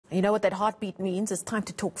You know what that heartbeat means? It's time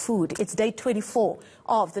to talk food. It's day 24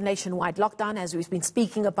 of the nationwide lockdown, as we've been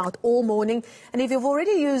speaking about all morning. And if you've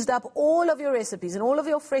already used up all of your recipes and all of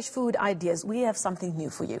your fresh food ideas, we have something new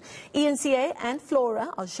for you. eNCA and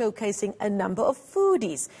Flora are showcasing a number of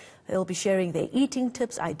foodies. They'll be sharing their eating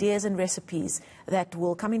tips, ideas and recipes that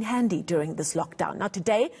will come in handy during this lockdown. Now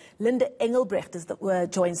today, Linda Engelbrecht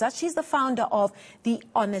joins us. She's the founder of The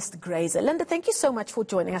Honest Grazer. Linda, thank you so much for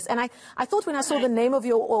joining us. And I thought when I saw the name of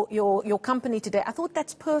your company today, I thought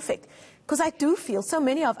that's perfect. Because I do feel so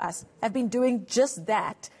many of us have been doing just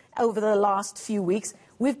that over the last few weeks.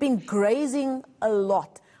 We've been grazing a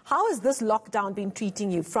lot. How has this lockdown been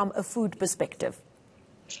treating you from a food perspective?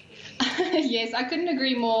 Yes, I couldn't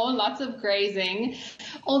agree more. Lots of grazing.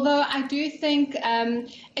 Although I do think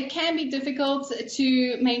it can be difficult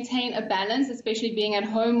to maintain a balance, especially being at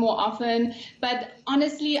home more often. But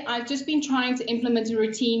honestly, I've just been trying to implement a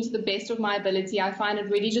routine to the best of my ability. I find it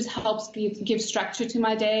really just helps give structure to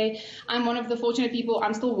my day. I'm one of the fortunate people,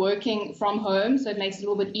 I'm still working from home, so it makes it a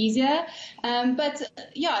little bit easier. But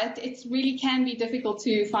yeah, it really can be difficult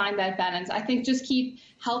to find that balance. I think just keep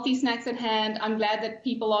healthy snacks at hand. I'm glad that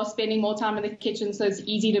people are spending more time in the kitchen, so it's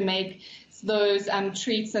easy to make those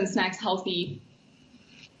treats and snacks healthy.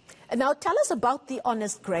 Now tell us about The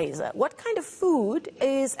Honest Grazer. What kind of food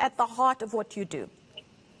is at the heart of what you do?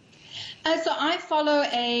 So I follow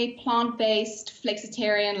a plant-based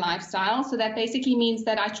flexitarian lifestyle. So that basically means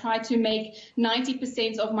that I try to make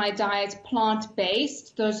 90% of my diet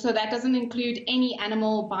plant-based. So that doesn't include any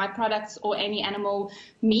animal byproducts or any animal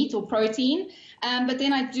meat or protein. But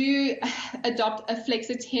then I do adopt a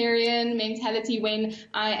flexitarian mentality when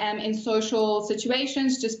I am in social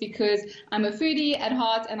situations, just because I'm a foodie at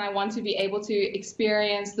heart and I want to be able to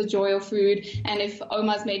experience the joy of food. And if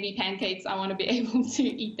Oma's made me pancakes, I want to be able to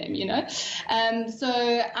eat them, you know. So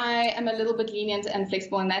I am a little bit lenient and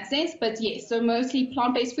flexible in that sense. But yes, so mostly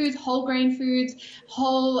plant-based foods, whole grain foods,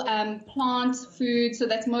 whole plant foods. So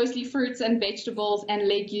that's mostly fruits and vegetables and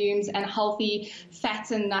legumes and healthy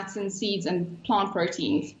fats and nuts and seeds and plant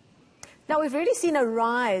proteins. Now, we've really seen a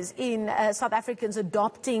rise in South Africans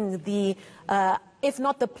adopting the, if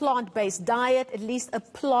not the plant-based diet, at least a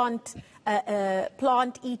plant-eating,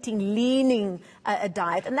 leaning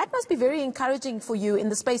diet. And that must be very encouraging for you in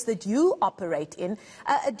the space that you operate in.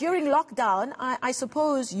 During lockdown, I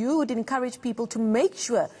suppose you would encourage people to make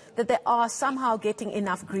sure that they are somehow getting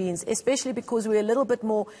enough greens, especially because we're a little bit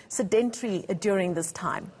more sedentary during this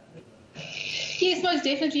time. Yes, most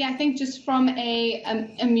definitely. I think just from a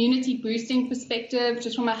immunity boosting perspective,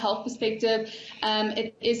 just from a health perspective,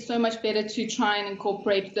 it is so much better to try and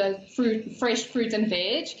incorporate the fresh fruit and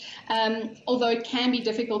veg, although it can be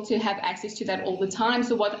difficult to have access to that all the time.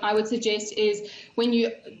 So what I would suggest is when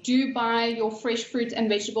you do buy your fresh fruit and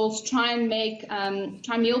vegetables, try and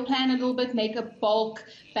try meal plan a little bit, make a bulk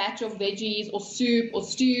batch of veggies or soup or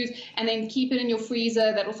stews, and then keep it in your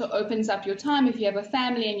freezer. That also opens up your time. If you have a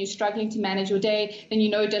family and you're struggling to manage your day, then you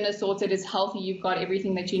know dinner sorted is healthy. You've got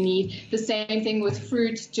everything that you need. The same thing with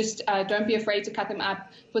fruit. Just don't be afraid to cut them up,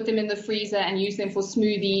 put them in the freezer and use them for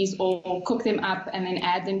smoothies or cook them up and then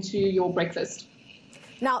add them to your breakfast.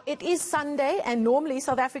 Now, it is Sunday, and normally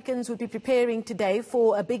South Africans would be preparing today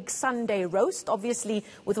for a big Sunday roast, obviously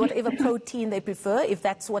with whatever protein they prefer, if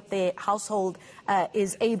that's what their household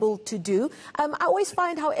is able to do. I always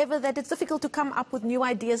find, however, that it's difficult to come up with new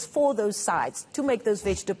ideas for those sides to make those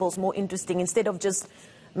vegetables more interesting, instead of just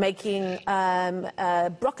making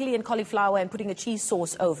broccoli and cauliflower and putting a cheese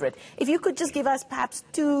sauce over it. If you could just give us perhaps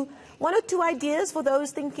one or two ideas for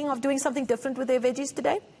those thinking of doing something different with their veggies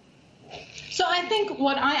today. So I think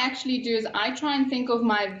what I actually do is I try and think of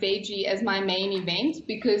my veggie as my main event,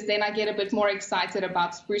 because then I get a bit more excited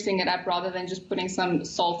about sprucing it up rather than just putting some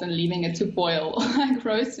salt and leaving it to boil like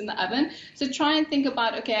roast in the oven. So try and think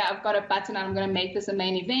about, okay, I've got a butternut, I'm going to make this a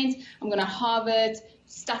main event, I'm going to halve it,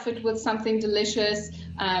 stuff it with something delicious,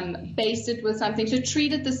 baste it with something. So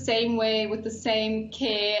treat it the same way, with the same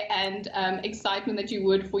care and excitement that you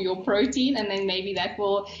would for your protein, and then maybe that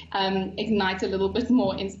will ignite a little bit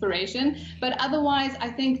more inspiration. But otherwise, I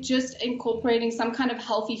think just incorporating some kind of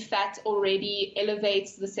healthy fat already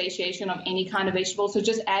elevates the satiation of any kind of vegetable. So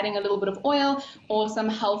just adding a little bit of oil or some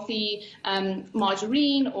healthy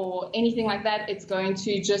margarine or anything like that, it's going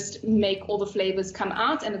to just make all the flavors come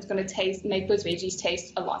out, and it's going to make those veggies taste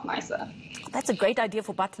a lot nicer. That's a great idea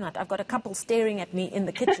for butternut. I've got a couple staring at me in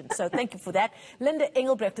the kitchen, so thank you for that. Linda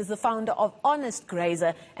Engelbrecht is the founder of Honest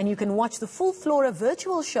Grazer, and you can watch the full Flora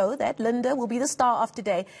virtual show that Linda will be the star of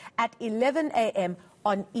today at 11 a.m.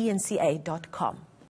 on eNCA.com.